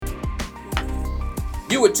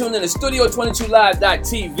You were tuned in to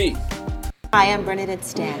Studio22Live.tv. Hi, I'm Bernadette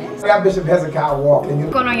Stanis. I got Bishop Hezekiah Walker.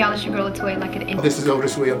 What's going on, y'all? It's your girl Latoya Luckett. This is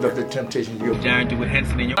Otis Williams of the Temptation. Darren DeWitt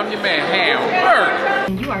Henson, and I'm your man,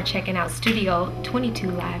 Ham. And you are checking out Studio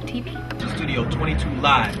 22 Live TV.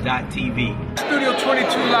 Studio22Live.tv. Studio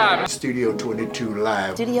 22 Live. Studio 22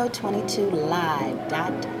 Live. Studio 22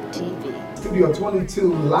 Live.tv. Studio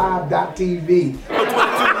 22 Live.tv.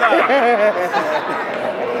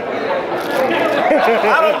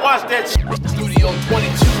 I don't watch that shit. Studio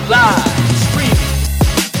 22 Live. Streaming.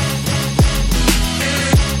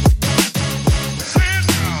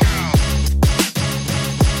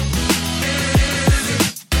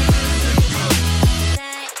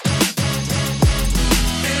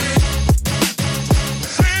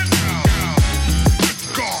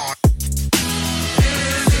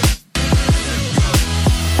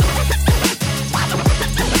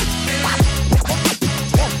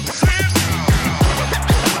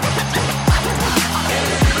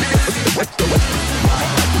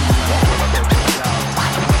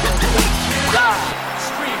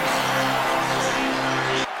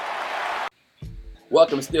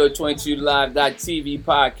 Welcome to Studio 22 Live.tv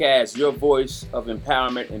podcast, your voice of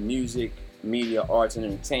empowerment in music, media, arts, and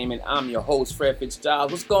entertainment. I'm your host, Fred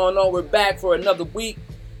Fitzgerald. What's going on? We're back for another week.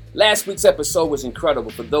 Last week's episode was incredible.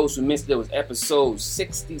 For those who missed it, was episode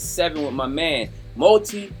 67 with my man,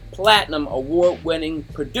 multi-platinum award-winning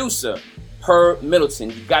producer, Herb Middleton.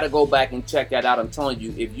 You got to go back and check that out. I'm telling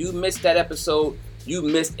you, if you missed that episode, you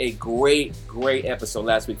missed a great episode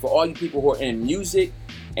last week. For all you people who are in music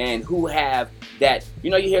and who have that,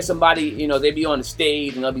 you hear somebody, they be on the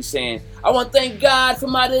stage and they'll be saying, I want to thank God for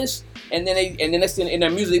my this, and then that's in their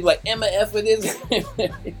music, they be like, MF for this.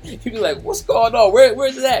 You be like, what's going on?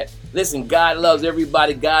 Where's it at? Listen, God loves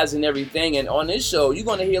everybody, God's in everything, and on this show, you're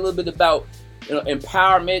going to hear a little bit about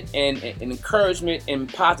empowerment and encouragement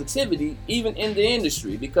and positivity, even in the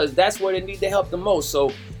industry, because that's where they need the help the most.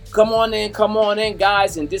 So come on in,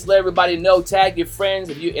 guys, and just let everybody know. Tag your friends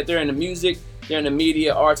if they're in the music, they're in the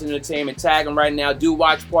media, arts, and entertainment. Tag them right now. Do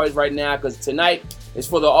watch parties right now, because tonight is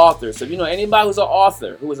for the authors. So if you know anybody who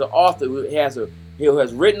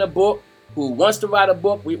has written a book, who wants to write a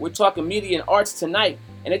book, we're talking media and arts tonight,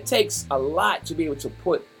 and it takes a lot to be able to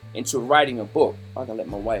put into writing a book. I can let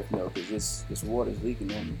my wife know, because this water's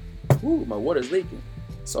leaking on me. Ooh, my water's leaking.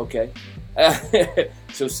 It's okay.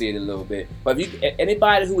 She'll see it in a little bit. But if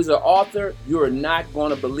anybody who is an author, you are not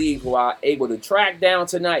going to believe who I'm able to track down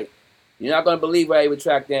tonight. You're not going to believe who I'm able to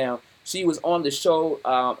track down. She was on the show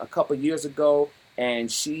a couple years ago,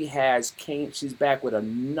 and she's back with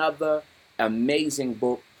another amazing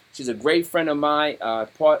book. She's a great friend of mine,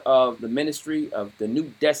 part of the ministry of the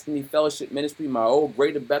New Destiny Fellowship Ministry, my old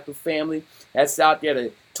Greater Bethel family. That's out there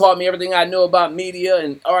that taught me everything I know about media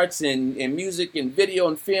and arts and music and video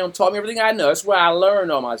and film. Taught me everything I know. That's where I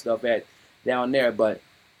learned all my stuff at down there. But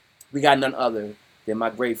we got none other than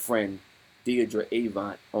my great friend, Deirdre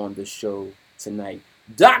Avant, on the show tonight.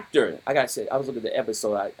 Doctor, like I said, I was looking at the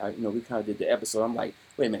episode. We kind of did the episode. I'm like,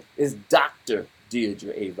 wait a minute, it's Dr.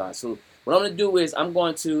 Deirdre Avant. So what I'm going to do is let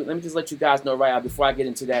me just let you guys know right now before I get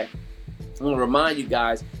into that. I'm going to remind you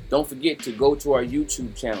guys, don't forget to go to our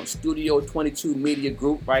YouTube channel, Studio 22 Media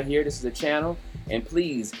Group right here. This is the channel. And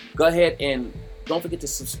please go ahead and don't forget to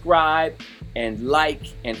subscribe and like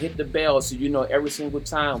and hit the bell so you know every single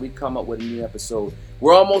time we come up with a new episode.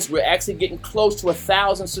 We're actually getting close to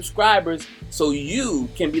 1,000 subscribers, so you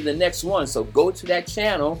can be the next one. So go to that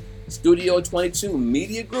channel, Studio 22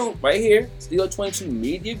 Media Group, right here. Studio 22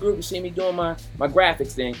 Media Group. You see me doing my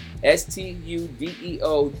graphics thing.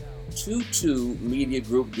 STUDEO 22 Media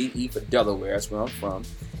Group, DE for Delaware. That's where I'm from.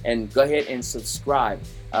 And go ahead and subscribe.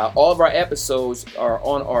 All of our episodes are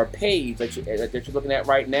on our page that you're looking at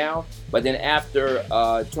right now. But then after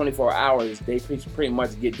 24 hours, they pretty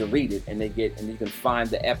much get deleted, and you can find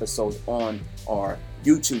the episodes on our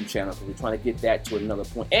YouTube channel. So we're trying to get that to another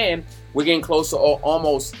point, and we're getting close to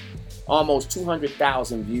almost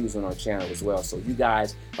 200,000 views on our channel as well. So you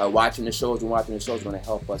guys, by watching the shows, are going to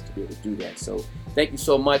help us to be able to do that. So thank you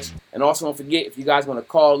so much. And also don't forget, if you guys want to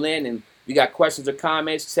call in and you got questions or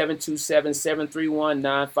comments,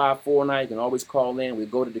 727-731-9549. You can always call in. We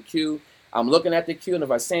go to the queue. I'm looking at the queue, and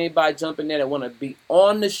if I see anybody jump in there that want to be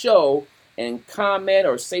on the show and comment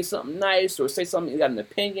or say something nice or say something, you got an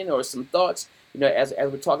opinion or some thoughts, as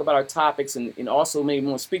we talk about our topics, and also maybe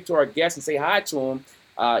want to speak to our guests and say hi to them,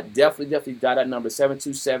 definitely dial that number,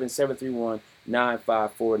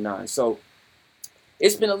 727-731-9549. So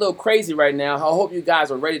it's been a little crazy right now. I hope you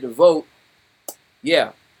guys are ready to vote.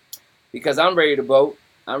 Yeah. Because I'm ready to vote.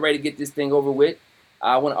 I'm ready to get this thing over with.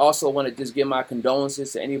 I also want to just give my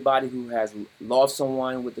condolences to anybody who has lost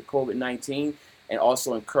someone with the COVID-19, and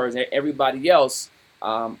also encourage everybody else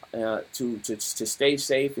to stay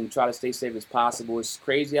safe and try to stay safe as possible. It's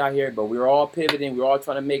crazy out here, but we're all pivoting. We're all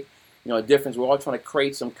trying to make a difference. We're all trying to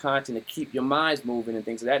create some content to keep your minds moving and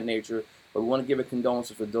things of that nature. But we want to give a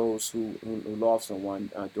condolences for those who lost someone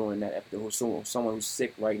during that episode, someone who's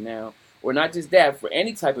sick right now, or not just that, for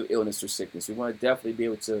any type of illness or sickness. We want to definitely be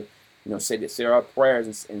able to say our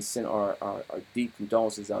prayers and send our deep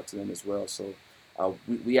condolences out to them as well. So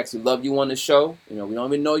we actually love you on the show. We don't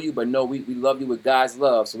even know you, but we love you with God's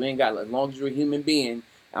love. So we ain't got, as long as you're a human being,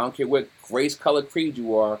 I don't care what race, color, creed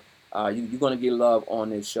you are, you're going to get love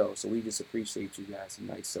on this show. So we just appreciate you guys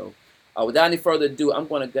tonight. So without any further ado, I'm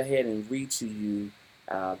going to go ahead and read to you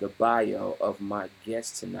the bio of my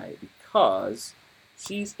guest tonight, because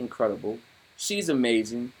she's incredible. She's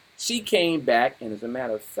amazing. She came back, and as a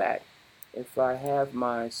matter of fact, if I have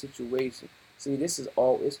my situation, see, this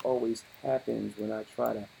always happens when I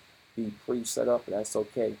try to be pre-set up, but that's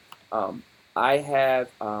okay. I have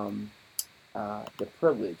the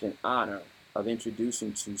privilege and honor of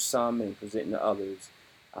introducing to some and presenting to others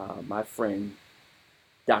my friend,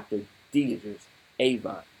 Dr. Deirdre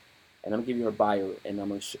Avant. And I'm going to give you her bio, and I'm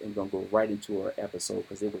going to go right into her episode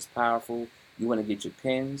because it was powerful. You want to get your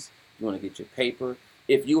pens, you want to get your paper.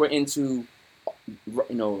 If you are into,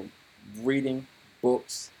 reading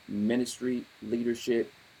books, ministry,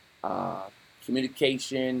 leadership,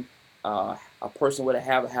 communication, a person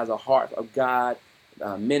has a heart of God,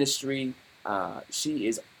 ministry, she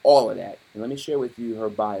is all of that. And let me share with you her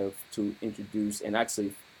bio to introduce. And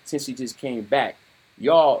actually, since she just came back,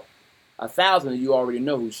 y'all, 1,000 of you already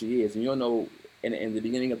know who she is, and you'll know in the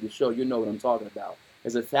beginning of the show, you know what I'm talking about.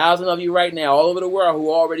 There's 1,000 of you right now all over the world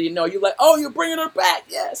who already know. You're like, oh, you're bringing her back,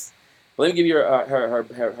 yes. But let me give you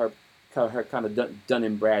her kind of Dun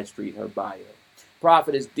and Bradstreet, her bio.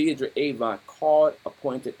 Prophetess Deirdre Avant, called,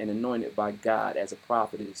 appointed, and anointed by God as a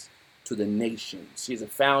prophetess to the nations. She's a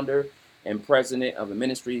founder and president of a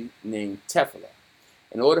ministry named Tefillah.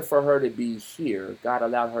 In order for her to be here, God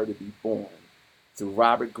allowed her to be born through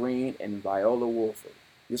Robert Greene and Viola Wolford.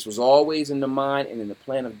 This was always in the mind and in the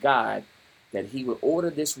plan of God that he would order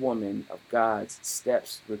this woman of God's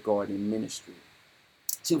steps regarding ministry.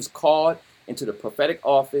 She was called into the prophetic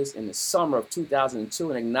office in the summer of 2002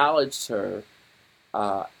 and acknowledged her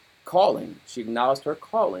calling. She acknowledged her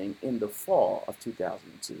calling in the fall of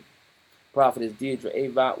 2002. Prophetess Deirdre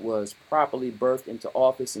Avant was properly birthed into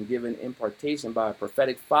office and given impartation by a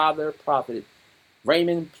prophetic father, Prophet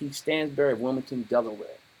Raymond P. Stansberry of Wilmington,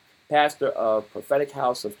 Delaware, pastor of Prophetic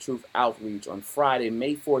House of Truth Outreach, on Friday,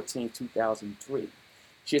 May 14, 2003.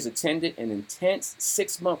 She has attended an intense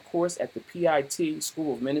 6-month course at the PIT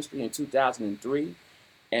School of Ministry in 2003,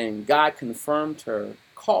 and God confirmed her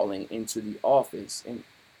calling into the office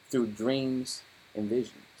through dreams and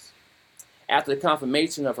visions. After the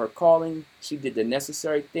confirmation of her calling, she did the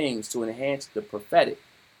necessary things to enhance the prophetic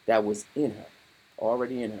that was in her,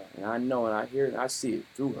 already in her. And I know, and I hear, and I see it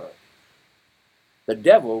through her. The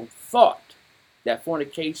devil thought that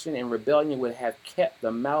fornication and rebellion would have kept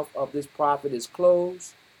the mouth of this prophetess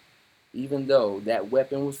closed. Even though that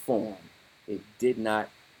weapon was formed, it did not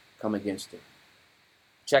come against her.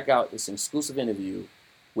 Check out this exclusive interview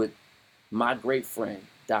with my great friend,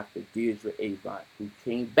 Dr. Deirdre Avant, who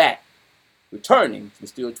came back, returning to the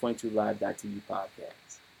Studio 22 Live.tv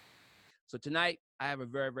podcast. So tonight, I have a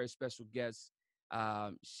very, very special guest.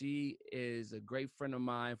 She is a great friend of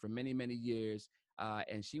mine for many, many years,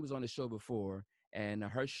 and she was on the show before, and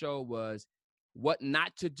her show was What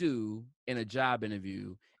Not to Do in a Job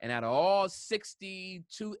Interview. And out of all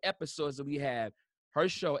 62 episodes that we have, her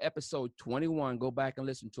show, episode 21, go back and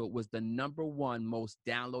listen to it, was the #1 most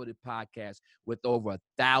downloaded podcast with over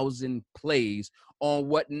 1,000 plays on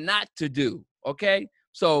what not to do, okay?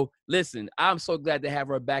 So listen, I'm so glad to have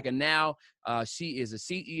her back. And now she is a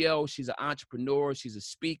CEO, she's an entrepreneur, she's a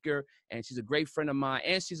speaker, and she's a great friend of mine.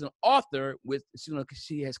 And she's an author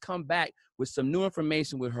she has come back with some new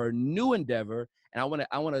information with her new endeavor. And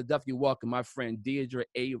I want to definitely welcome my friend Deirdre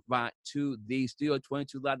Avant to the Studio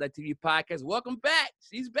 22 Live.tv podcast. Welcome back.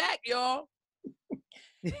 She's back, y'all.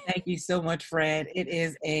 Thank you so much, Fred. It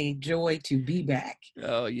is a joy to be back.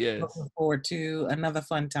 Oh, yes. Looking forward to another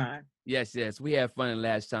fun time. Yes. We had fun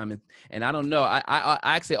last time. And I don't know. I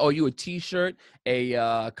actually owe you a T-shirt,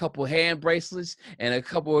 a couple hand bracelets, and a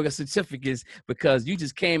couple of certificates because you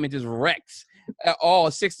just came and just wrecked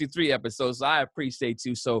all 63 episodes. So I appreciate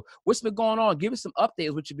you. So what's been going on? Give us some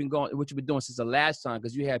updates. What you've been doing since the last time,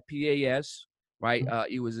 because you had PAS, right?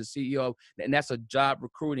 You was a CEO, and that's a job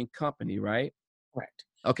recruiting company, right? Correct.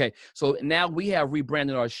 Okay, so now we have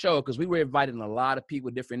rebranded our show because we were inviting a lot of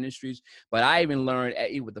people, different industries. But I even learned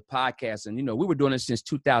even with the podcast, and we were doing this since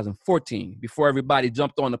 2014, before everybody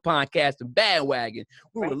jumped on the podcast and bandwagon.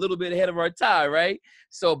 We were a little bit ahead of our time, right?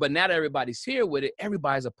 So, but now that everybody's here with it,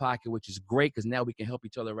 everybody's a pocket, which is great because now we can help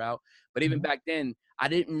each other out. But even back then, I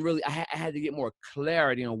didn't really. I had to get more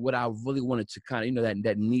clarity on what I really wanted to kind of,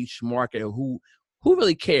 that niche market, or who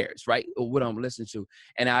really cares, right? Or what I'm listening to.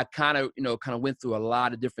 And I kind of went through a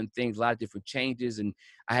lot of different things, a lot of different changes. And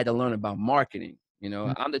I had to learn about marketing.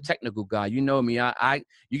 I'm the technical guy. You know me.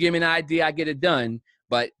 You give me an idea, I get it done.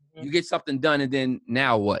 But you get something done, and then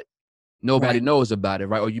now what? Nobody knows about it,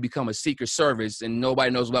 right? Or you become a seeker service and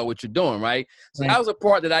nobody knows about what you're doing, right? So that was a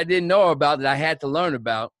part that I didn't know about, that I had to learn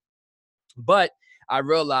about. But I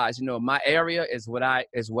realized, my area is what I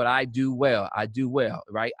do well. I do well,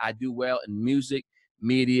 right? I do well in music,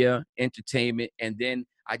 media, entertainment. And then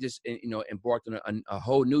I just, embarked on a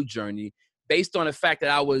whole new journey based on the fact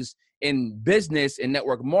that I was in business and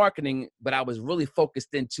network marketing, but I was really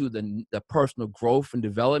focused into the personal growth and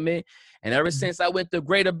development. And ever since I went to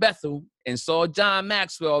Greater Bethel and saw John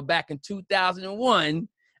Maxwell back in 2001,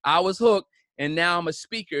 I was hooked. And now I'm a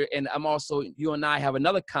speaker. And I'm also, you and I have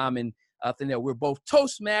another common thing that we're both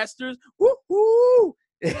Toastmasters. Woo-hoo!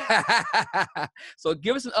 So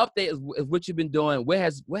give us an update of what you've been doing. Where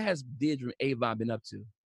has Deirdre and Avant been up to?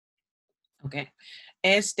 Okay.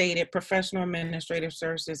 As stated, Professional Administrative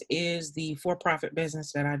Services is the for-profit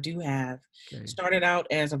business that I do have. Okay. Started out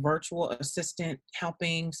as a virtual assistant,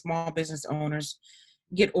 helping small business owners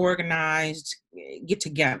get organized, get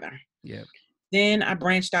together. Yeah. Then I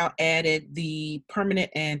branched out, added the permanent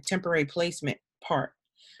and temporary placement part,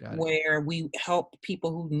 where we help people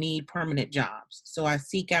who need permanent jobs. So I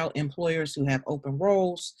seek out employers who have open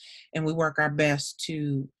roles, and we work our best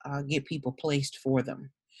to get people placed for them.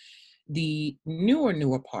 The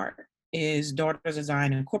newer part is Daughters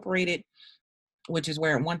Design Incorporated, which is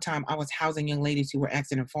where at one time I was housing young ladies who were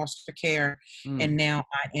accident foster care. And now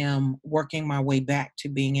I am working my way back to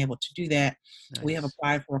being able to do that. Nice. We have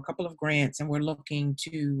applied for a couple of grants and we're looking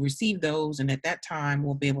to receive those. And at that time,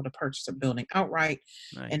 we'll be able to purchase a building outright.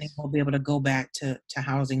 Nice. And then we'll be able to go back to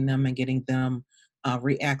housing them and getting them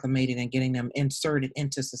reacclimated and getting them inserted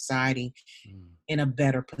into society in a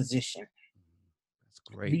better position.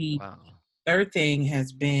 That's great. The third thing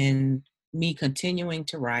has been me continuing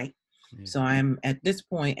to write. So I'm at this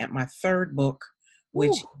point at my third book,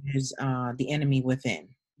 which is The Enemy Within.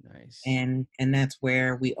 Nice. And that's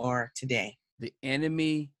where we are today. The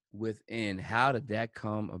Enemy Within. How did that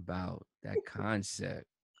come about, that concept?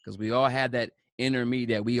 Because we all had that inner me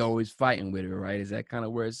that we always fighting with it, right? Is that kind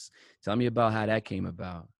of where it's, tell me about how that came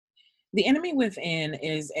about. The Enemy Within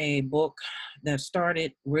is a book that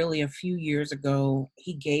started really a few years ago.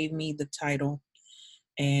 He gave me the title.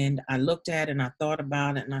 And I looked at it and I thought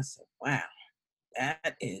about it and I said, wow,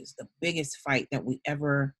 that is the biggest fight that we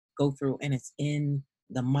ever go through. And it's in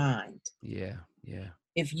the mind. Yeah.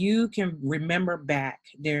 If you can remember back,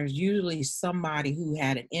 there's usually somebody who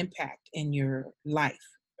had an impact in your life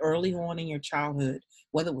early on in your childhood,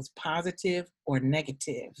 whether it was positive or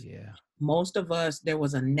negative. Yeah. Most of us, there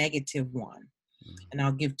was a negative one. And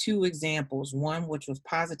I'll give two examples, one which was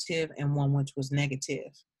positive and one which was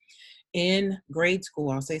negative. In grade school,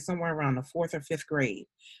 I'll say somewhere around the 4th or 5th grade,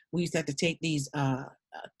 we used to have to take these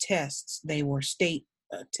tests. They were state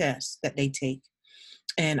tests that they take.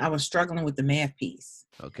 And I was struggling with the math piece.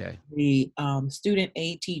 Okay. The student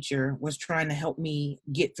aid teacher was trying to help me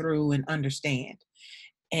get through and understand.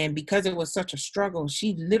 And because it was such a struggle,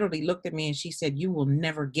 she literally looked at me and she said, "You will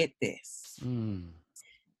never get this."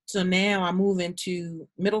 So now I move into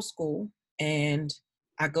middle school and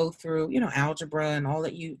I go through, algebra and all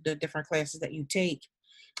the different classes that you take.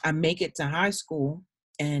 I make it to high school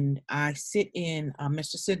and I sit in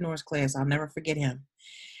Mr. Sidnor's class. I'll never forget him.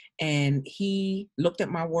 And he looked at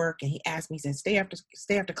my work and he asked me, he said,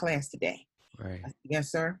 stay after class today. Right. I said,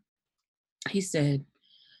 yes, sir. He said,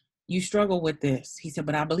 you struggle with this. He said,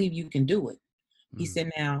 but I believe you can do it. He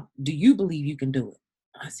said, now, do you believe you can do it?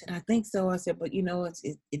 I said, I think so. I said, but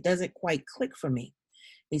it doesn't quite click for me.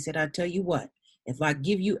 He said, I tell you what, if I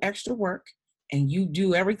give you extra work and you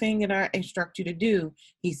do everything that I instruct you to do,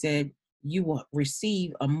 he said, you will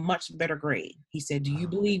receive a much better grade. He said, do you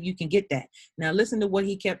believe you can get that? Now listen to what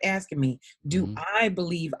he kept asking me. Do I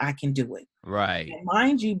believe I can do it? Right. And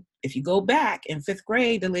mind you, if you go back in 5th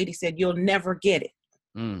grade, the lady said, you'll never get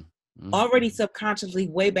it. Already subconsciously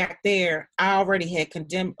way back there, I already had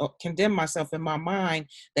condemned myself in my mind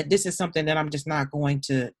that this is something that I'm just not going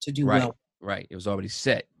to do well. Right. It was already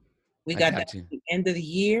set. We I got got down you. to the end of the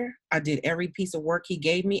year. I did every piece of work he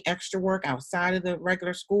gave me, extra work outside of the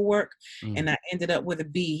regular schoolwork, Mm. and I ended up with a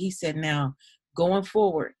B. He said, now, going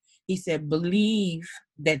forward, he said, believe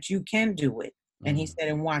that you can do it. And he Mm. said,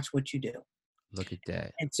 and watch what you do. Look at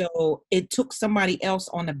that. And so it took somebody else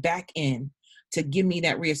on the back end to give me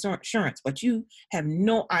that reassurance. But you have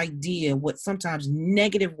no idea what sometimes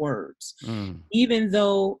negative words, Mm. even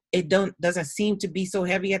though it doesn't seem to be so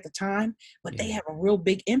heavy at the time, but they Yeah. have a real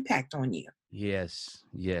big impact on you. Yes.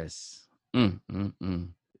 Yes. Mm.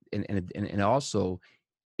 And also,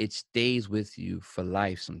 it stays with you for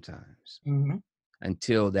life sometimes Mm-hmm.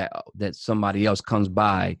 until that somebody else comes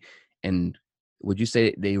by, and would you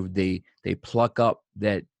say they pluck up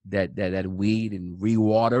that weed and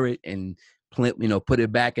rewater it and plant, put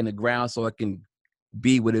it back in the ground so it can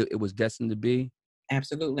be what it was destined to be?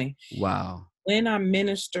 Absolutely. Wow. When I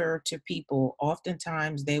minister to people,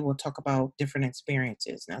 oftentimes they will talk about different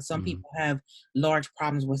experiences. Now, some Mm-hmm. people have large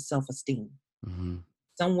problems with self-esteem. Mm-hmm.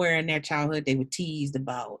 Somewhere in their childhood, they were teased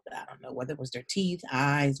about, I don't know, whether it was their teeth,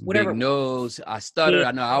 eyes, Big whatever. nose. I Yeah. stutter.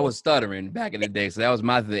 I know I was stuttering back in the day, so that was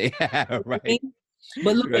my thing. Right.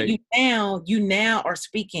 But look at Right. you now. You now are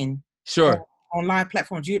speaking on, Sure. on live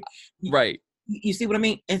platforms. You Right. you see what I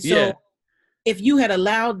mean? And Yeah. so if you had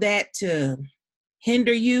allowed that to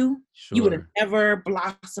hinder you, you would have Sure. never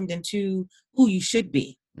blossomed into who you should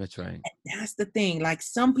be. That's right. And that's the thing. Like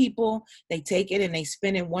some people, they take it and they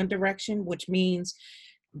spin in one direction, which means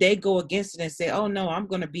they go against it and say, oh no, I'm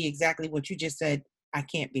going to be exactly what you just said I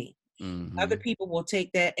can't be. Mm-hmm. Other people will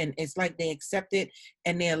take that and it's like they accept it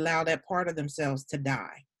and they allow that part of themselves to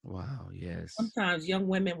die. Wow. Yes. Sometimes young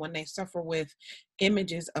women, when they suffer with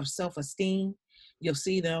images of self-esteem, you'll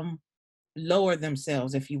see them lower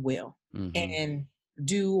themselves, if you will, Mm-hmm. and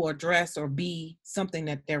do or dress or be something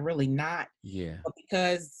that they're really not. Yeah. But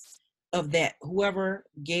because of that, whoever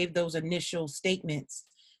gave those initial statements,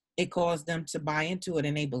 it caused them to buy into it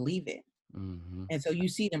and they believe it. Mm-hmm. And so you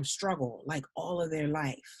see them struggle like all of their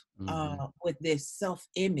life Mm-hmm. with this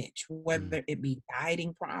self-image, whether it be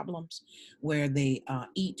dieting problems where they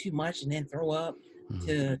eat too much and then throw up Mm-hmm.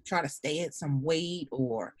 to try to stay at some weight,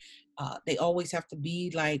 or they always have to be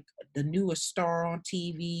like the newest star on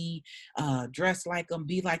TV, dress like them,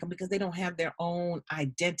 be like them, because they don't have their own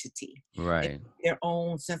identity, Right. their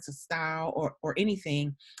own sense of style or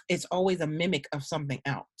anything. It's always a mimic of something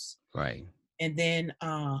else. Right. And then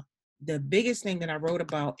the biggest thing that I wrote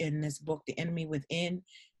about in this book, The Enemy Within,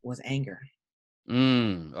 was anger.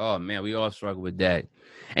 Oh man, we all struggle with that.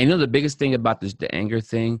 And the biggest thing about the anger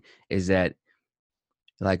thing is that,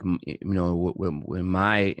 like, when in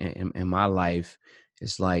my life,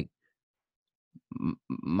 it's like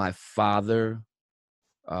my father,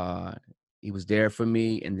 uh, he was there for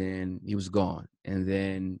me, and then he was gone, and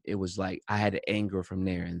then it was like I had anger from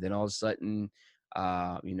there, and then all of a sudden,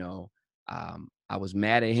 I was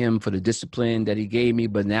mad at him for the discipline that he gave me,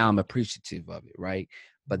 but now I'm appreciative of it, right?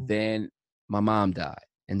 But then my mom died,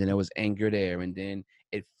 and then there was anger there, and then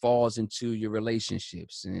it falls into your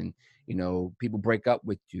relationships, and people break up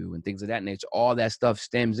with you and things of that nature. All that stuff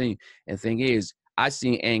stems in you. And the thing is, I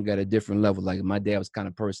seen anger at a different level. Like my dad was kind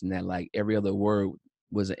of person that like every other word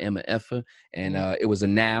was an M, a F, and it was a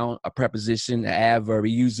noun, a preposition, an adverb.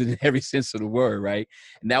 He used it in every sense of the word, right?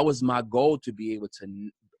 And that was my goal, to be able to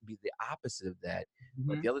be the opposite of that.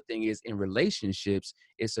 But the other thing is, in relationships,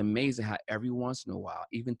 it's amazing how every once in a while,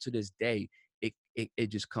 even to this day, it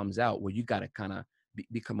just comes out where you got to kind of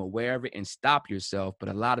become aware of it and stop yourself. But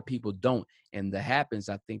a lot of people don't, and that happens.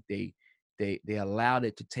 I think they allowed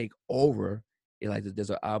it to take over. Like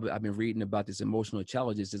I've been reading about this emotional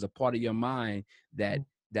intelligence. There's a part of your mind that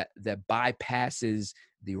bypasses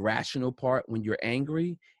the rational part when you're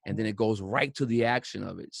angry, and then it goes right to the action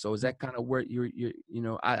of it. So is that kind of where you're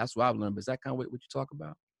that's what I've learned. But is that kind of what you talk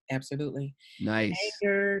about? Absolutely. Nice.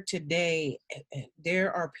 Anger today,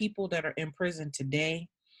 there are people that are in prison today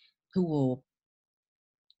who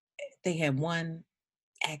they had one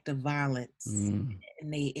act of violence and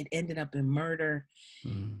it ended up in murder.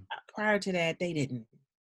 Prior to that, they didn't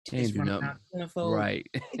just Ain't do run around nothing. killing folks. Right.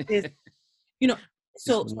 It just, you know, Just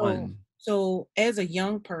so one. so as a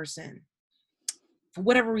young person, for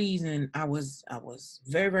whatever reason, I was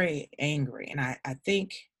very, very angry, and I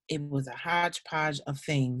think it was a hodgepodge of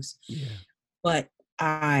things. Yeah. But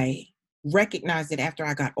I recognized it after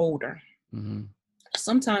I got older. Mm-hmm.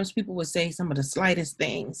 Sometimes people would say some of the slightest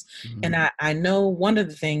things, Mm-hmm. and I know one of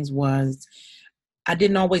the things was I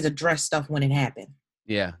didn't always address stuff when it happened.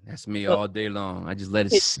 Yeah, that's me So all day long. I just let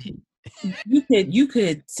it sit. you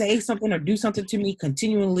could say something or do something to me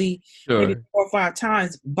continually, maybe Sure. 4 or 5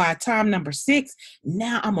 times. By time number 6,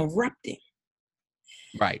 now I'm erupting.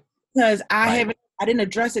 Right. because Right. I didn't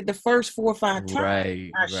address it the first 4 or 5 times.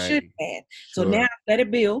 Right. I should have. So Sure. now let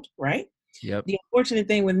it build, right? Yep. The unfortunate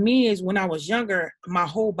thing with me is when I was younger, my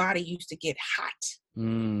whole body used to get hot.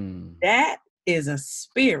 Mm. That is a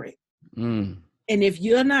spirit. Mm. And if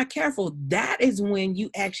you're not careful, that is when you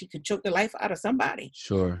actually could choke the life out of somebody.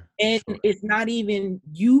 Sure. And Sure. it's not even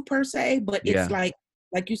you per se, but it's Yeah.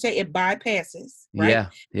 like you say, it bypasses, right? Yeah.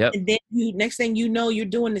 Yep. And then next thing you know, you're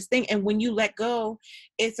doing this thing. And when you let go,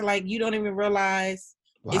 it's like you don't even realize.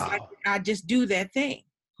 It's like Wow. I just do that thing.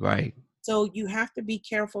 Right. So you have to be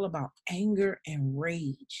careful about anger and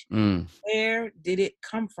rage. Mm. Where did it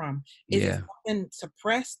come from? Is it Yeah. something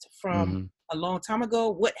suppressed from Mm-hmm. a long time ago?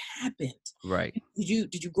 What happened? Right.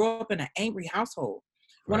 Did you grow up in an angry household?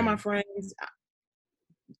 One of my Right. friends,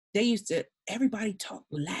 everybody talk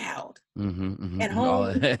loud Mm-hmm. Mm-hmm. at Mm-hmm. All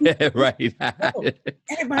home. right. I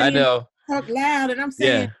Everybody know. talk loud, and I'm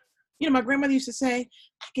Yeah. saying, my grandmother used to say,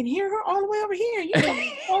 I can hear her all the way over here.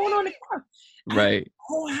 Going on the car. Right. The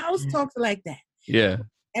whole house talks like that. Yeah.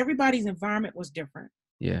 Everybody's environment was different.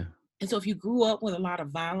 Yeah. And so if you grew up with a lot of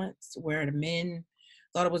violence where the men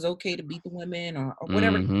thought it was okay to beat the women or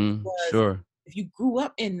whatever it Mm-hmm. was, Sure. if you grew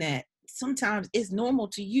up in that, sometimes it's normal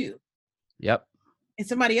to you. Yep. And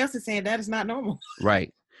somebody else is saying that is not normal.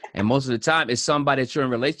 Right. And most of the time it's somebody that you're in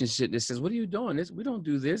a relationship that says, what are you doing? We don't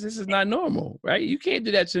do this. This is not normal, right? You can't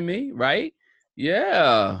do that to me, right?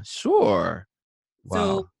 Yeah, sure. Wow.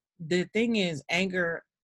 So the thing is, anger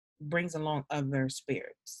brings along other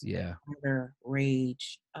spirits. Yeah. Anger,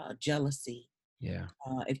 rage, jealousy. Yeah.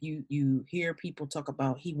 If you hear people talk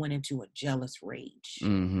about he went into a jealous rage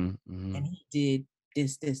Mm-hmm. Mm-hmm. and he did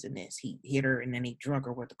this, and this. He hit her and then he drug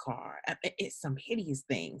her with the car. It's some hideous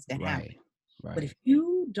things that happen. Right. But if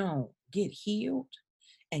you don't get healed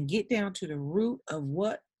and get down to the root of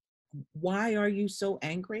why are you so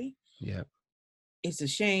angry? Yeah. It's a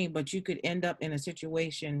shame, but you could end up in a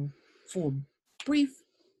situation for a brief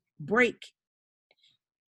break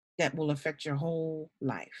that will affect your whole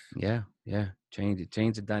life. Yeah. Yeah. Change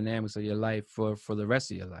the dynamics of your life for the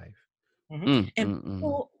rest of your life. Mm-hmm. And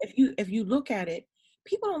people, if you look at it,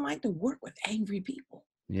 people don't like to work with angry people.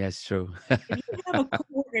 Yes, true. If you have a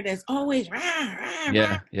coworker that's always rah,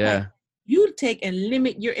 Yeah. like, you take and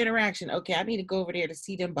limit your interaction. Okay, I need to go over there to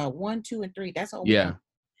see them about 1, 2, and 3. That's all we Yeah.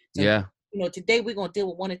 So, Yeah. Today we're gonna deal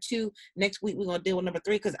with 1 and 2. Next week we're gonna deal with number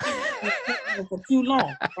 3 because I'm for too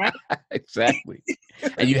long, right? Exactly.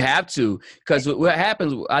 And you have to, because what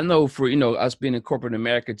happens, I know for us being in corporate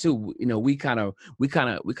America too, we kind of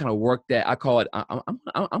work that. I call it I'm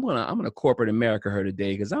gonna corporate America her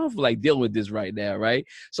today because I don't feel like dealing with this right now, right?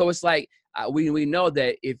 So it's like we know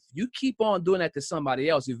that if you keep on doing that to somebody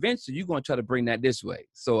else, eventually you're gonna try to bring that this way.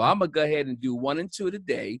 So I'm gonna go ahead and do 1 and 2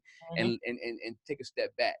 today, and take a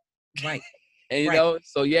step back. Right. And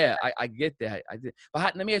so yeah, I get that.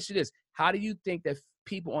 But let me ask you this: how do you think that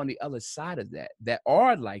people on the other side of that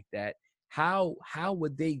are like that, how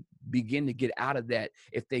would they begin to get out of that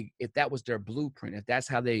if that was their blueprint, if that's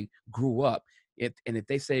how they grew up? If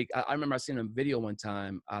they say, I remember I seen a video one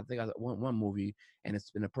time, I think I one movie, and it's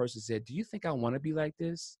been a person said, "Do you think I want to be like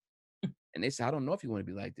this?" And they said, "I don't know if you want to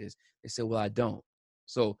be like this." They said, "Well, I don't."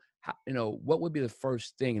 So what would be the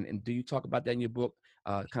first thing, and do you talk about that in your book?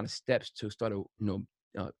 Kind of steps to start,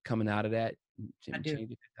 coming out of that, changing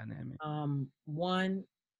the dynamic. One,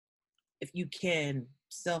 if you can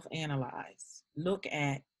self-analyze, look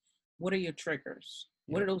at what are your triggers,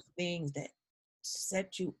 what are those things that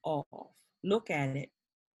set you off. Look at it,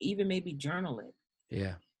 even maybe journal it.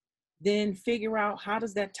 Yeah. Then figure out how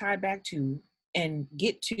does that tie back to and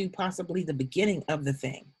get to possibly the beginning of the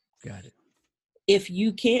thing. Got it. If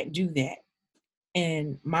you can't do that,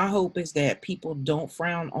 and my hope is that people don't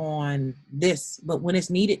frown on this, but when it's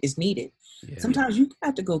needed, it's needed. Yeah. Sometimes you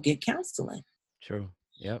have to go get counseling. True.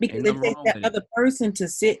 Yeah. Because it takes that other person to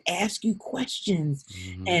sit, ask you questions,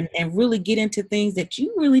 and really get into things that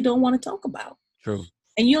you really don't want to talk about. True.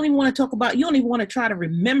 And you don't even want to talk about, you don't even want to try to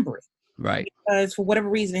remember it. Right. Because for whatever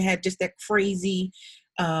reason, it had just that crazy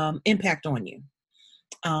impact on you.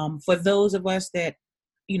 For those of us that,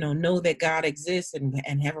 know that God exists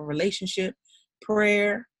and have a relationship,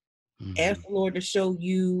 prayer, ask the Lord to show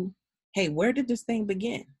you, hey, where did this thing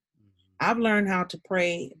begin? I've learned how to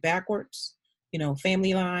pray backwards,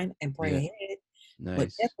 family line, and pray ahead. Nice. But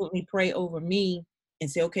definitely pray over me and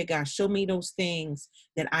say, okay, God, show me those things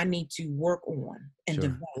that I need to work on and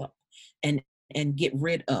develop and get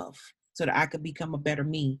rid of so that I could become a better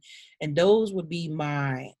me. And those would be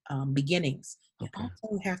my beginnings. You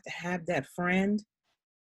also have to have that friend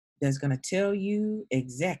that's going to tell you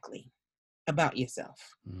exactly about yourself.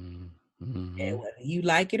 And whether you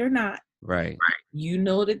like it or not, Right. You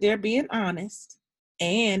know that they're being honest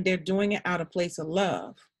and they're doing it out of place of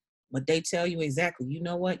love. But they tell you exactly, you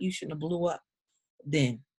know what, you shouldn't have blew up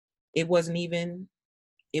then. It wasn't even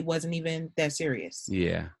that serious.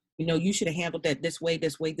 Yeah. You know, you should have handled that this way,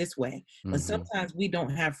 this way, this way. But Mm-hmm. sometimes we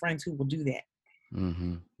don't have friends who will do that.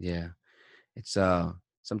 Mm-hmm. Yeah. It's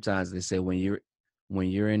sometimes they say when you're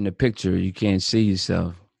in the picture, you can't see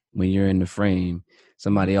yourself. When you're in the frame,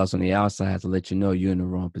 somebody else on the outside has to let you know you're in the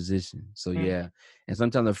wrong position. So yeah. And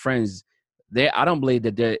sometimes the friends, I don't believe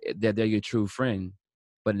that they're your true friend.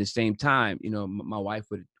 But at the same time, you know, my wife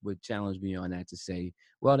would challenge me on that to say,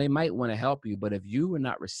 well, they might want to help you, but if you were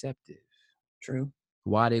not receptive, True.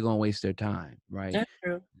 why are they going to waste their time? Right. That's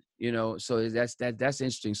true. You know, so that's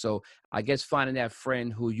interesting. So I guess finding that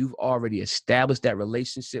friend who you've already established that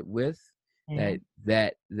relationship with, that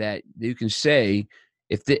you can say,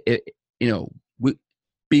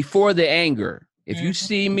 before the anger, if you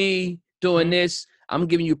see me doing this, I'm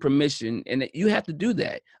giving you permission, and you have to do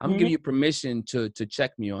that. I'm giving you permission to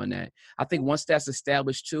check me on that. I think once that's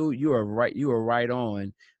established too, you are right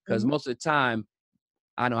on, because most of the time,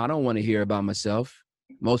 I don't want to hear about myself.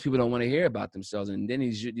 Most people don't want to hear about themselves. And then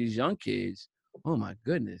these young kids, oh my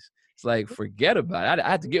goodness. It's like, forget about it.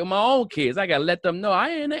 I have to get with my own kids. I got to let them know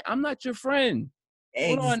I'm not your friend.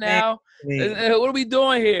 Hold on now. What are we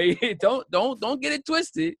doing here? Don't get it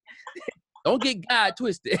twisted. Don't get God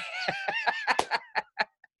twisted.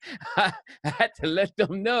 I had to let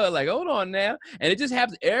them know, like, hold on now. And it just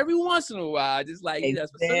happens every once in a while. Just like,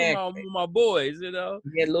 especially with my boys, you know.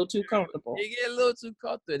 You get a little too comfortable. You get a little too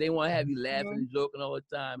comfortable. They want to have you laughing and joking all the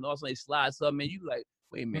time. And also they slide something, and you like,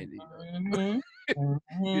 wait a minute.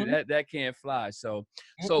 That can't fly. So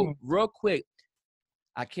real quick,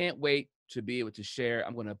 I can't wait to be able to share.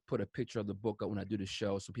 I'm going to put a picture of the book up when I do the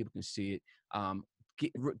show so people can see it.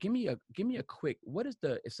 Give me a quick,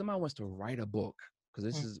 if somebody wants to write a book,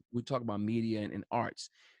 because we talk about media and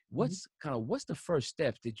arts. What's the first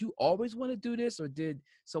steps? Did you always want to do this, or did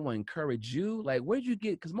someone encourage you? Like, where'd you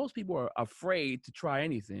get? Because most people are afraid to try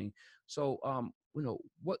anything. So,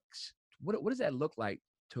 what does that look like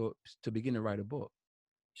to begin to write a book?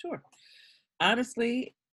 Sure.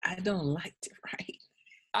 Honestly, I don't like to write.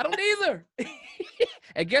 I don't either.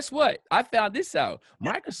 And guess what? I found this out.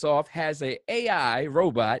 Microsoft has an AI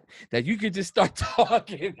robot that you can just start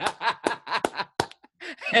talking.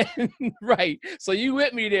 Right. So you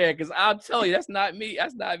with me there, because I'll tell you, that's not me.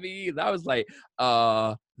 That's not me either. I was like,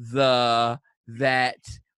 that,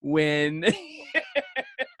 when.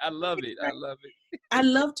 I love it. I love it. I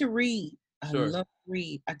love to read. Sure. I love to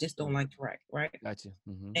read. I just don't like to write, right? Gotcha.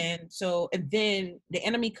 Mm-hmm. And then the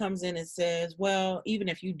enemy comes in and says, well, even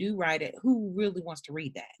if you do write it, who really wants to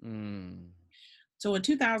read that? So in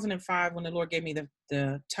 2005, when the Lord gave me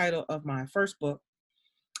the title of my first book,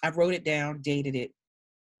 I wrote it down, dated it.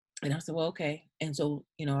 And I said, well, okay. And so,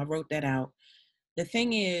 I wrote that out. The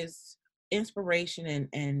thing is, inspiration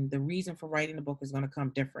and the reason for writing the book is going to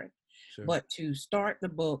come different. Sure. But to start the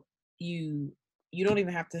book, you don't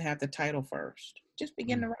even have to have the title first. Just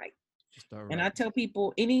begin to write. And I tell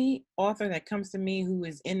people, any author that comes to me who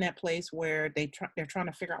is in that place where they're trying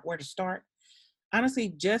to figure out where to start,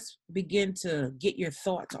 honestly, just begin to get your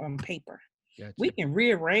thoughts on paper. Gotcha. We can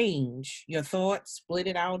rearrange your thoughts, split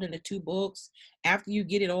it out into 2 books. After you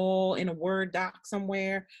get it all in a Word doc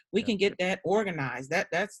somewhere, we can get that organized.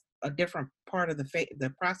 That's a different part of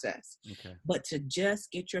the process. Okay. But to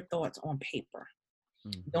just get your thoughts on paper.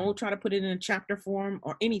 Don't try to put it in a chapter form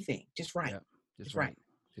or anything. Just write. Just write.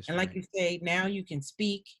 And like you say, now you can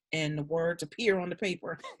speak and the words appear on the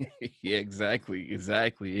paper. Yeah, exactly.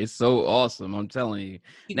 It's so awesome. I'm telling you.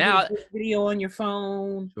 You can do video on your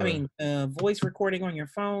phone. Sure. Voice recording on your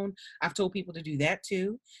phone. I've told people to do that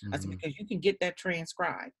too. That's because you can get that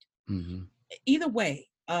transcribed. Either way,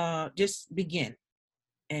 just begin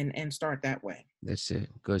and start that way. That's it.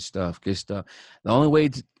 Good stuff. The only way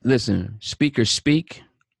to listen, speakers speak,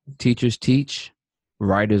 teachers teach,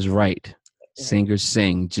 writers write. Singers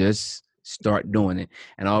sing. Just start doing it.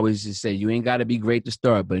 And I always just say, you ain't got to be great to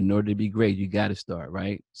start, but in order to be great, you got to start,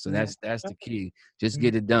 right? So that's the key. Just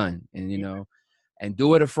get it done, and and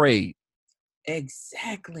do it afraid.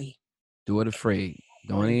 Exactly. Do it afraid.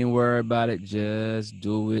 Don't even worry about it. Just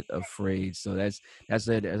do it afraid. So that's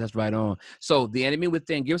it. That's right on. So The Enemy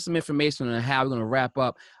Within. Give us some information on how we're going to wrap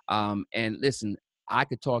up. And listen, I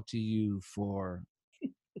could talk to you for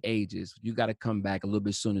ages. You got to come back a little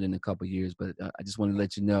bit sooner than a couple of years, but I just want to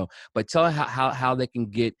let you know. But tell how they can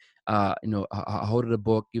get a hold of the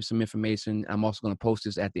book. Give some information. I'm also going to post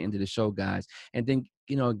this at the end of the show, guys. And then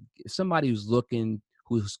if somebody who's looking,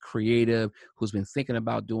 who's creative, who's been thinking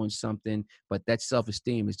about doing something, but that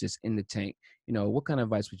self-esteem is just in the tank. What kind of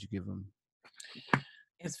advice would you give them?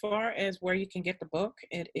 As far as where you can get the book,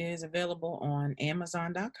 it is available on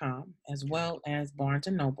Amazon.com as well as Barnes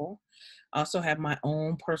 & Noble. I also have my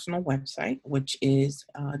own personal website, which is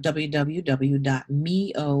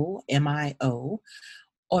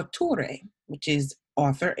www.mio.authore, which is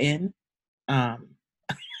author in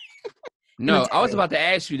No, I was about to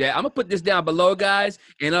ask you that. I'm gonna put this down below, guys,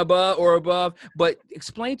 and above. But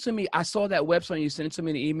explain to me. I saw that website. You sent it to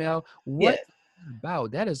me in the email. What Yes.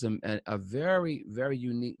 about that? Is a very, very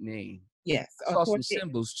unique name. Yes. I saw some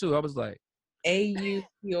symbols too. I was like,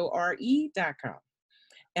 AUTORE.com.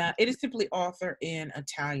 It is simply author in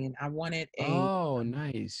Italian. I wanted a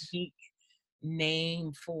nice. unique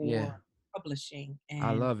name for publishing, and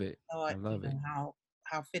I love it. thought, I love it.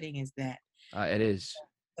 how fitting is that? It is.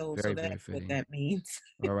 So Very, very that's what fitting. that means.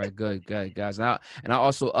 All right, good, guys. And I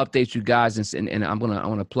also update you guys, and I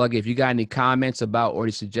want to plug it. If you got any comments about or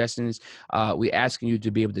any suggestions, we asking you to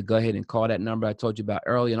be able to go ahead and call that number I told you about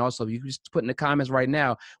earlier. And also, you can just put in the comments right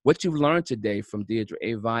now what you've learned today from Deirdre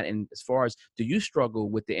Avant. And as far as, do you struggle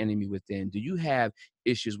with the enemy within? Do you have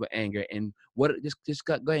issues with anger? And what? Just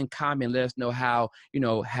go ahead and comment. Let us know how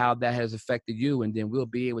how that has affected you, and then we'll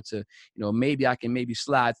be able to maybe I can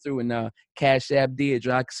slide through and Cash App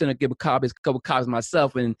Deirdre. I can give a couple copies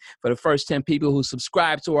myself. And for the first 10 people who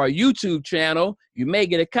subscribe to our YouTube channel, you may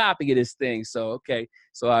get a copy of this thing. So, okay.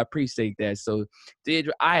 So I appreciate that. So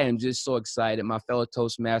Deirdre, I am just so excited. My fellow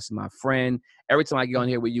Toastmaster, my friend. Every time I get on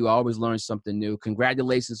here with you, I always learn something new.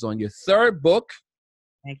 Congratulations on your 3rd book.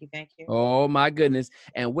 Thank you. Oh my goodness.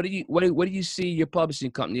 And what do you see your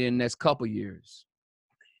publishing company in the next couple years?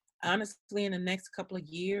 Honestly, in the next couple of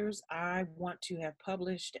years, I want to have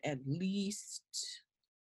published at least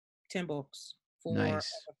 10 books for other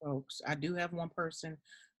folks. I do have one person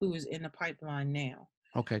who is in the pipeline now.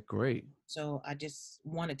 Okay, great. So I just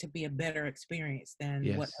want it to be a better experience than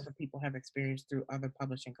what other people have experienced through other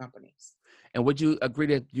publishing companies. And would you agree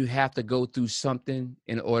that you have to go through something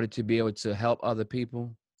in order to be able to help other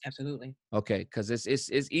people? Absolutely. Okay, because it's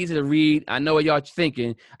easy to read. I know what y'all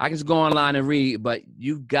thinking. I can just go online and read, but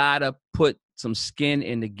you gotta put some skin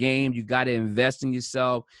in the game. You gotta invest in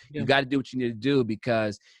yourself. You gotta do what you need to do,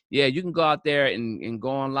 because you can go out there and go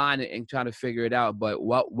online and try to figure it out. But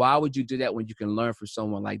why would you do that when you can learn from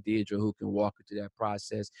someone like Deirdre, who can walk you through that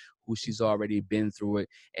process, who she's already been through it,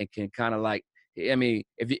 and can kind of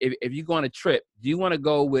if you go on a trip, do you want to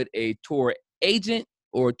go with a tour agent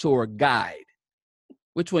or a tour guide?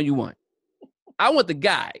 Which one you want? I want the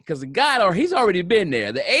guy, because the guy, he's already been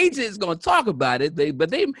there. The agent is going to talk about it, but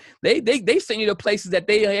they send you to places that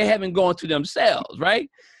they haven't gone to themselves, right?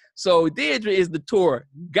 So Deirdre is the tour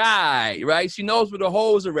guide, right? She knows where the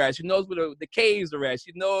holes are at. She knows where the caves are at.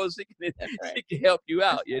 She knows she can help you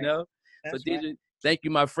out, So Deirdre, thank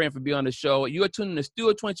you, my friend, for being on the show. You are tuning to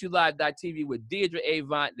Studio22Live.tv with Deirdre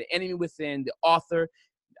Avant, the enemy within, the author.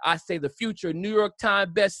 I say the future New York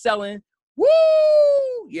Times best-selling. Woo!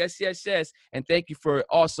 Yes. And thank you for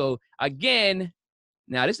also, again,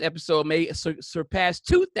 now this episode may surpass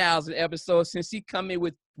 2,000 episodes since he come in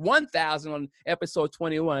with 1,000 on episode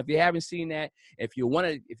 21. If you haven't seen that, if you're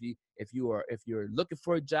looking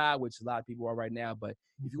for a job, which a lot of people are right now, but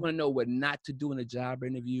if you want to know what not to do in a job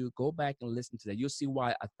interview, go back and listen to that. You'll see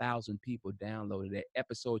why 1,000 people downloaded that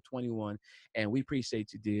episode 21. And we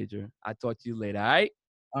appreciate you, Deirdre. I'll talk to you later.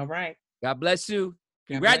 All right. God bless you.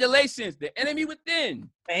 Congratulations, the enemy within.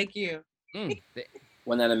 Thank you. Wasn't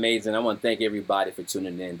that amazing? I want to thank everybody for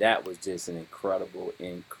tuning in. That was just an incredible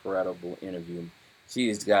interview.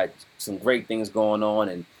 She's got some great things going on,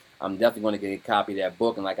 and I'm definitely going to get a copy of that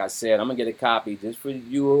book. And like I said, I'm going to get a copy just for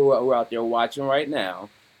you who are out there watching right now.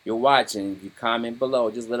 You're watching. You comment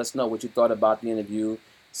below. Just let us know what you thought about the interview.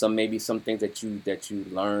 Maybe some things that you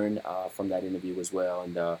learned from that interview as well.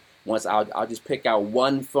 And once I'll just pick out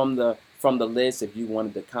one from the list. If you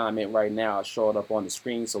wanted to comment right now, I'll show it up on the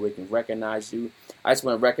screen so we can recognize you. I just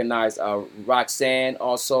want to recognize Roxanne,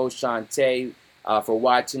 also Shantae, for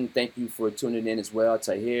watching. Thank you for tuning in as well.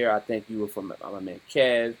 Tahir, I thank you from my man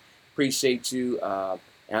Kev. Appreciate you. And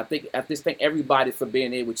I just thank everybody for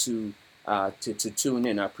being able to tune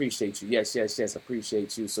in. I appreciate you. Yes,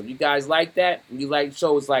 appreciate you. So if you guys like that, you like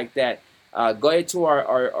shows like that, go ahead to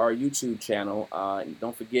our YouTube channel.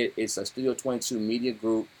 Don't forget, it's a Studio 22 Media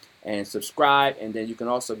Group. And subscribe, and then you can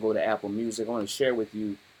also go to Apple Music. I want to share with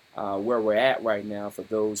you where we're at right now. For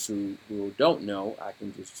those who don't know, I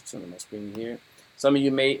can just turn on my screen here. Some of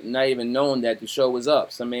you may not even known that the show was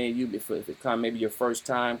up. Some of you, if it's kind of maybe your first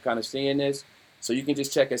time kind of seeing this, so you can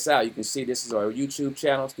just check us out. You can see this is our YouTube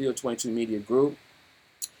channel, Studio 22 Media Group.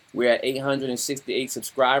 We're at 868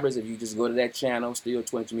 subscribers. If you just go to that channel, Studio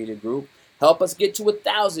 22 Media Group, help us get to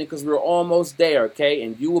 1,000 because we're almost there, okay?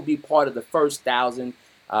 And you will be part of the first 1,000,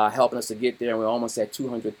 helping us to get there. And we're almost at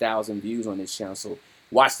 200,000 views on this channel. So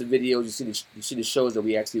watch the videos. You see the shows that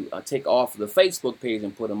we actually take off of the Facebook page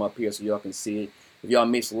and put them up here so y'all can see it. If y'all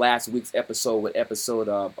missed last week's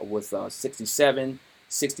episode with 67,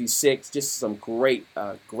 66, just some great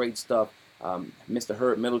stuff. Mr.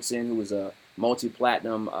 Herb Middleton, who was a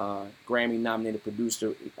multi-platinum Grammy-nominated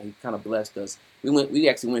producer, he kind of blessed us. We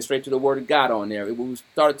actually went straight to the Word of God on there. We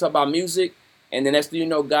started talking about music, and then next thing you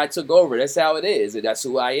know, God took over. That's how it is. That's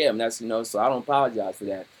who I am. So I don't apologize for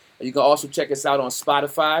that. You can also check us out on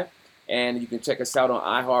Spotify, and you can check us out on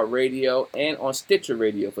iHeartRadio and on Stitcher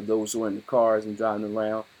Radio for those who are in the cars and driving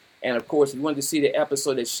around. And of course, if you wanted to see the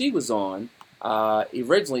episode that she was on,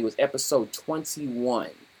 originally it was episode 21.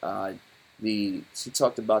 She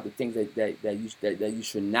talked about the things that you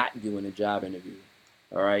should not do in a job interview.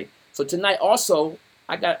 All right. So tonight also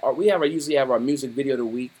we usually have our music video of the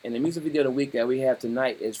week, and the music video of the week that we have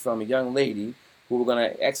tonight is from a young lady who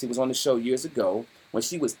was on the show years ago when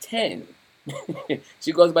she was 10.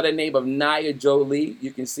 She goes by the name of Nia Jolie.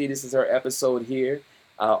 You can see this is her episode here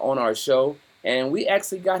on our show, and we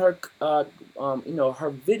actually got her her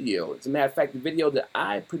video. As a matter of fact, the video that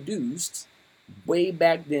I produced way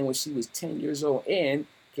back then when she was 10 years old, and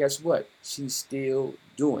guess what? She's still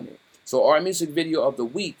doing it. So our music video of the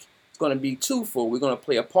week is going to be twofold. We're going to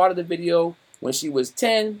play a part of the video when she was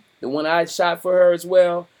 10, the one I shot for her as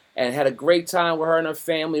well, and had a great time with her and her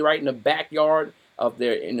family right in the backyard of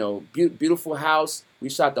their beautiful house. We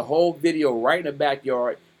shot the whole video right in the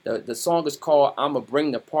backyard. The song is called "I'ma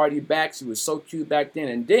Bring the Party Back." She was so cute back then,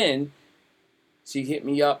 and then she hit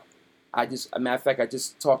me up. As a matter of fact, I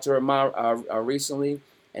just talked to her mom recently,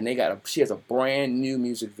 and she has a brand new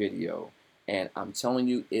music video, and I'm telling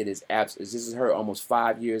you, it is absolutely. This is her almost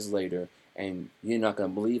 5 years later, and you're not gonna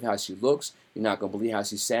believe how she looks. You're not gonna believe how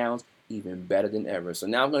she sounds, even better than ever. So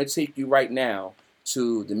now I'm gonna take you right now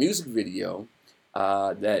to the music video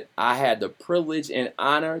that I had the privilege and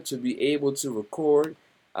honor to be able to record,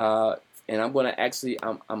 and I'm gonna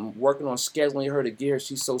I'm working on scheduling her to get her.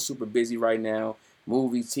 She's so super busy right now.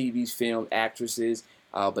 Movies, TVs, film, actresses,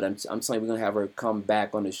 but I'm telling you, we're gonna have her come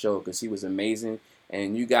back on the show because she was amazing,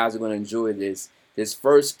 and you guys are gonna enjoy this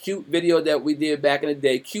first cute video that we did back in the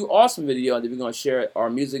day, cute, awesome video that we're gonna share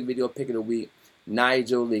our music video pick of the week. Nia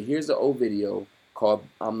Jolie. Here's the old video called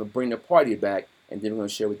 "I'm Gonna Bring the Party Back," and then we're gonna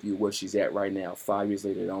share with you where she's at right now, 5 years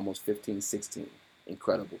later, at almost 15, 16.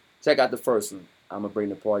 Incredible. Check out the first one. "I'm Gonna Bring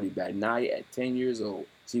the Party Back." Nia at 10 years old.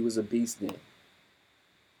 She was a beast then.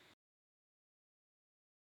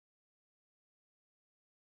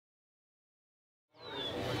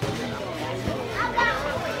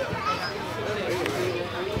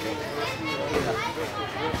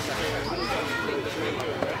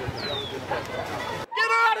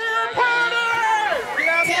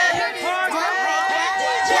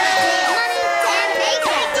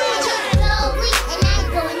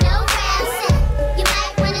 You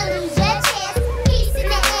might wanna lose your chance. Peace in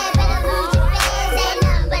the air, better lose your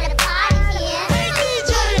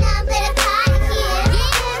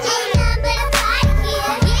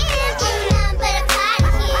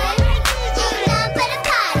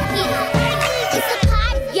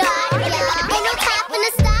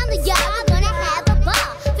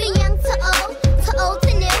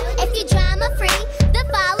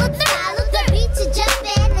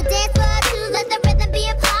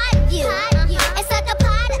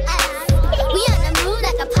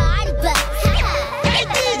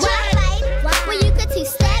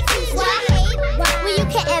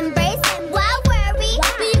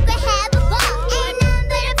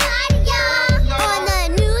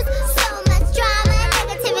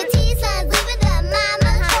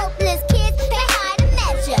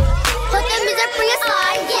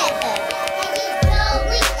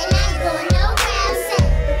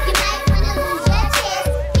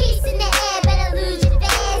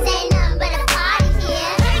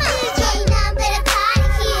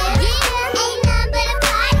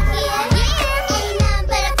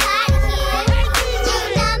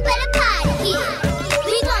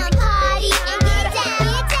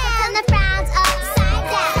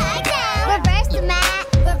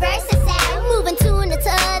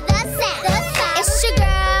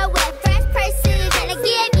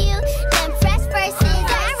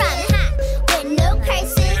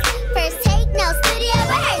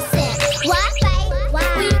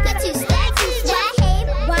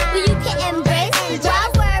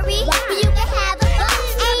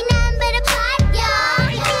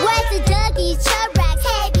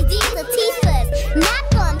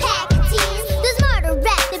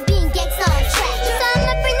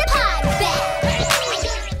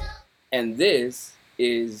And this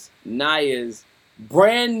is Naya's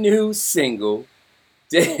brand new single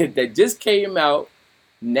that just came out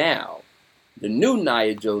now. The new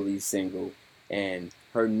Naya Jolie single and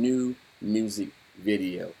her new music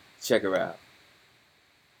video. Check her out.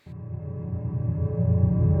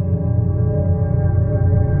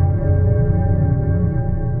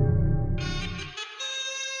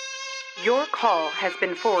 Your call has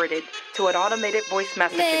been forwarded to an automated voice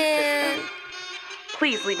messaging system.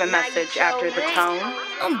 Please leave a message after the tone.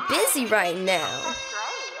 I'm busy right now.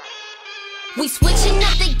 We switching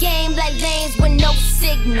up the game like lanes with no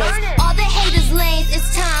signals. All the haters lanes, it's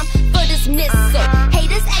time for dismissal.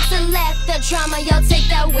 Haters exit left the drama, y'all take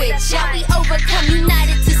that with y'all. We overcome,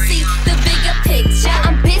 united to see the bigger picture.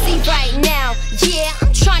 I'm busy right now, yeah,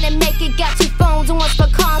 I'm trying to make it. Got 2 phones and 1 for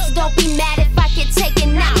calls, so don't be mad if I get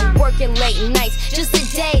taken out. I'm working late nights, just the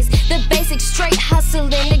days. The basics, straight hustling,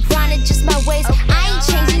 the grinding, just my ways. I ain't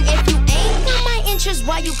changing. If you ain't for my interest,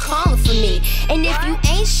 why you calling for me? And if you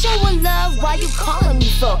ain't showing love, why you calling me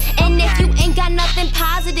for? And if you ain't got nothing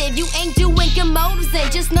positive, you ain't doing good motives, then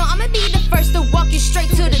just know I'ma be the first to walk you straight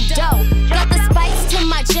to the door. Got the spice to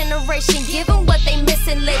my generation, give them what they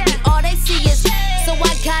missing lately. All they see is, so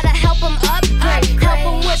I gotta help them upgrade. Help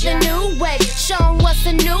them with the new wave, show them what's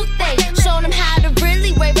the new thing. Show them how to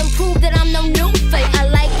really rave and prove that I'm no new fake. I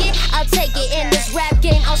like it, I'll take it. In this rap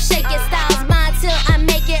game, I'll shake it. Styles mine till I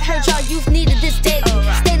make it. Heard y'all youth needed this daily.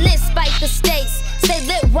 Stay lit, spike the stakes. Stay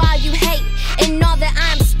lit while you hate. And all that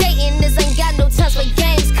I'm stating is ain't got no time for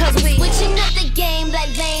games. Cause we switching up the game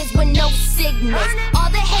like lanes with no signals.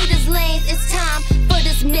 All the haters lanes, it's time for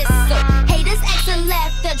dismissal. Haters exit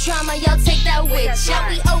left the drama, y'all take that with y'all.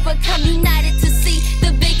 We overcome, united to see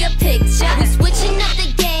the bigger picture. We switching up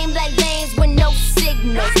the game like lanes with no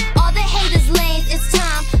signals. All the haters lanes, it's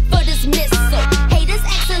time for dismissal. Haters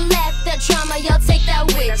exit left the drama, y'all take that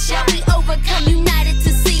with y'all. We overcome, united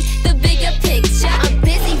to see the bigger picture. I'm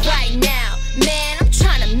busy right now, man, I'm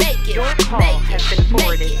trying to make it. Your call has been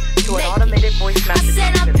forwarded to an automated voice messaging system.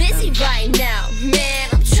 I said I'm busy right now, man,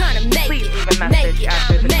 I'm trying to make Please it. leave a message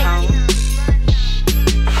after the tone.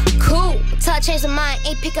 Cool, till I change my mind,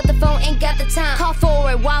 ain't pick up the phone, ain't got the time. Call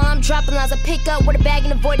forward while I'm dropping lines, I pick up with a bag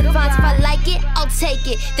and avoid the fines. If I like it, I'll take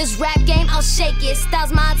it. This rap game, I'll shake it.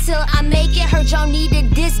 Styles mine till I make it. Heard y'all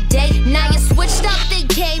needed this day. Now you switched up the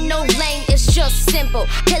game, no lane, it's just simple.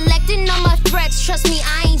 Collecting all my threats, trust me,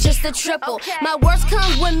 I ain't just a triple. My words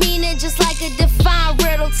come with meaning, just like a defined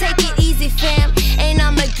riddle. Take it easy, fam, and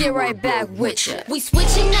I'ma get right back with ya. We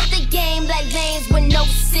switching up the game like lanes with no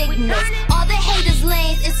signals. All the haters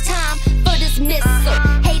lanes, it's time for dismissal.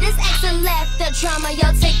 Haters exit left the drama,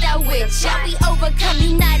 y'all take that with y'all. We overcome,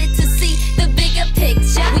 united to see the bigger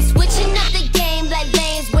picture. We switching up the game like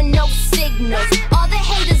lanes with no signals. All the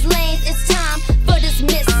haters lanes, it's time for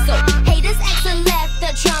dismissal. Haters exit left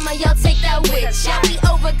the drama, y'all take that with y'all. We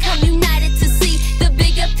overcome, united to see the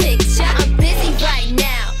bigger picture. I'm busy right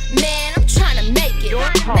now, man, I'm trying to make it. Your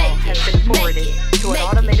call has been forwarded to an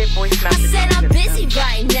automated voice I messaging said I'm system. busy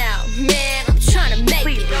right now, man, I'm trying to make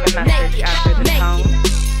Please it. leave a message after the tone.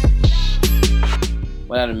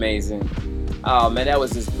 Well, that's amazing. Oh man, that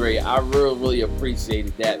was just great. I really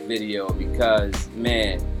appreciated that video because,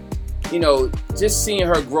 man, you know, just seeing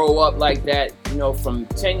her grow up like that, you know, from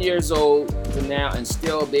 10 years old to now and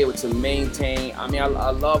still be able to maintain. I mean, I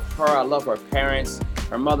love her. I love her parents.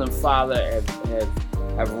 Her mother and father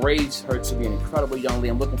have raised her to be an incredible young lady.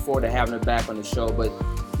 I'm looking forward to having her back on the show. But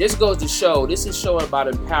this goes to show, this is showing about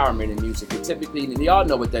empowerment in music. And typically, y'all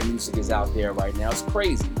know what that music is out there right now. It's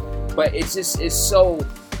crazy. But it's just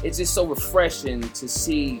so refreshing to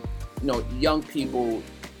see, you know, young people,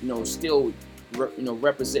 you know, still, you know,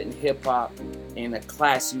 representing hip hop in a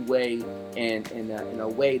classy way and in a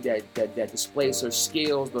way that displays her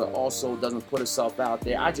skills, but also doesn't put herself out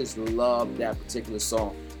there. I just love that particular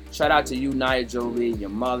song. Shout out to you, Naya Jolie, your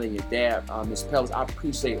mother, and your dad, Ms. Pellis. I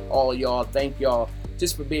appreciate all y'all. Thank y'all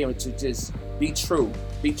just for being able to just be true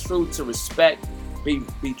to respect,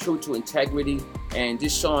 be true to integrity, and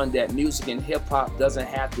just showing that music and hip hop doesn't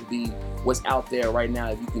have to be what's out there right now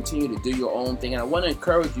if you continue to do your own thing. And I want to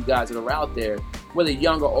encourage you guys that are out there, whether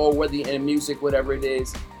young or old, whether you're in music, whatever it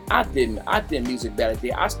is. I did music back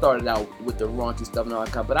then. I started out with the raunchy stuff and all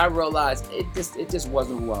that kind, but I realized it just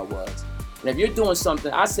wasn't who I was. And if you're doing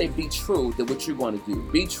something, I say be true to what you're going to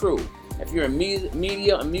do. Be true. If you're in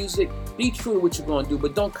media and music, be true to what you're going to do,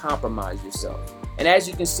 but don't compromise yourself. And as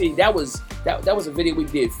you can see, that was a video we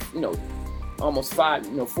did, you know, almost 4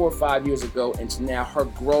 or 5 years ago, and to now her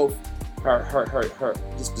growth, her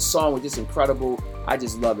just the song was just incredible. I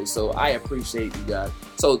just love it. So I appreciate you guys.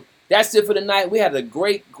 So that's it for tonight. We had a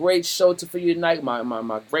great show for you tonight.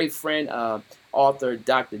 My great friend, author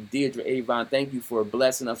Dr. Deirdre Avant. Thank you for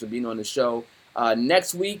blessing us and being on the show.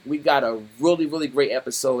 Next week, we got a really great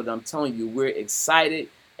episode. I'm telling you, we're excited.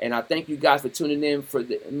 And I thank you guys for tuning in.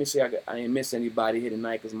 Let me see, I didn't miss anybody here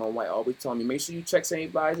tonight because my wife always told me, make sure you check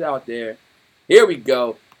anybody's out there. Here we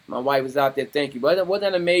go. My wife was out there. Thank you. Wasn't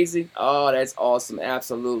that amazing? Oh, that's awesome.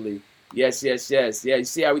 Absolutely. Yes. Yeah, you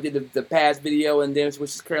see how we did the past video and then what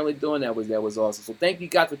she's currently doing? That was awesome. So thank you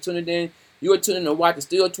guys for tuning in. You are tuning in to watch the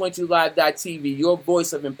Studio22Live.tv, your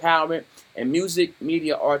voice of empowerment and music,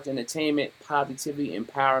 media, art, entertainment, positivity,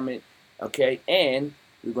 empowerment. Okay, and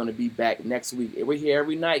we're going to be back next week. We're here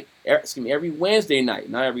every night. Every Wednesday night.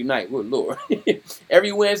 Not every night. Good Lord.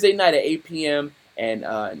 Every Wednesday night at 8 p.m. And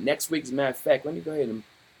next week, as a matter of fact, let me go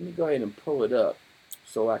ahead and pull it up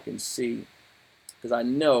so I can see. Because I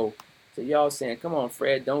know, so y'all saying, come on,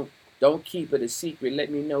 Fred, don't keep it a secret.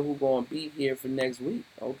 Let me know who's going to be here for next week.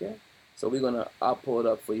 Okay? So I'll pull it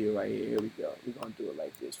up for you right here. Here we go. We're going to do it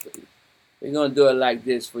like this for you. We're going to do it like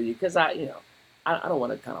this for you. Because I don't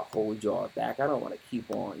want to kind of hold y'all back. I don't want to keep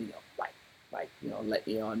on, let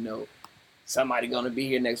y'all know somebody going to be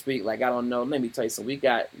here next week. Like, I don't know. Let me tell you something.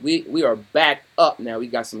 We are back up now. We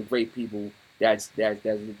got some great people that's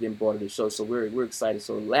been brought to the show. So we're excited.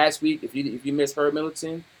 So last week, if you missed Herb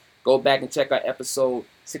Middleton, go back and check out episode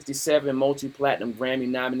 67, multi-platinum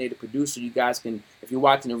Grammy-nominated producer. You guys can, if you're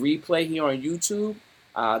watching the replay here on YouTube,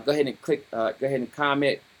 go ahead and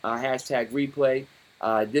comment, hashtag replay.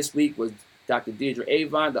 This week was Dr. Deirdre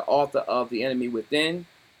Avant, the author of The Enemy Within.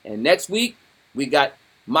 And next week, we got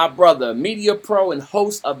my brother, media pro and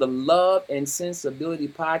host of the Love and Sensibility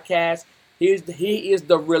podcast. He is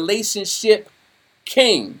the relationship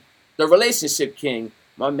king. The relationship king.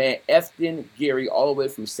 My man, Efton Geary, all the way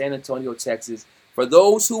from San Antonio, Texas. For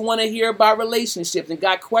those who want to hear about relationships and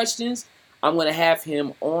got questions, I'm going to have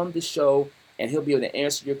him on the show, and he'll be able to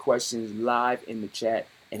answer your questions live in the chat,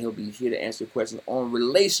 and he'll be here to answer your questions on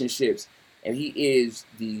relationships. And he is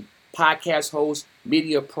the podcast host,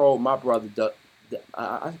 media pro, my brother,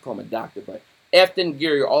 I call him a doctor, but Efton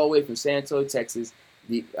Geary, all the way from San Antonio, Texas,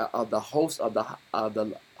 the host of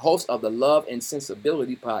the Love and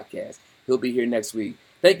Sensibility podcast. He'll be here next week.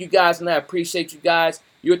 Thank you guys, and I appreciate you guys.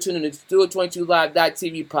 You're tuning in to the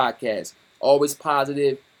Studio22Live.tv podcast. Always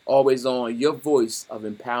positive, always on, your voice of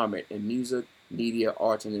empowerment in music, media,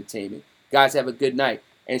 arts, and entertainment. Guys, have a good night.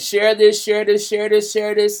 And share this,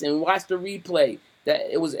 and watch the replay.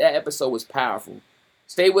 That episode was powerful.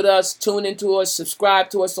 Stay with us, tune into us,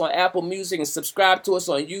 subscribe to us on Apple Music, and subscribe to us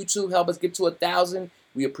on YouTube. Help us get to 1,000.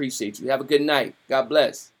 We appreciate you. Have a good night. God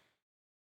bless.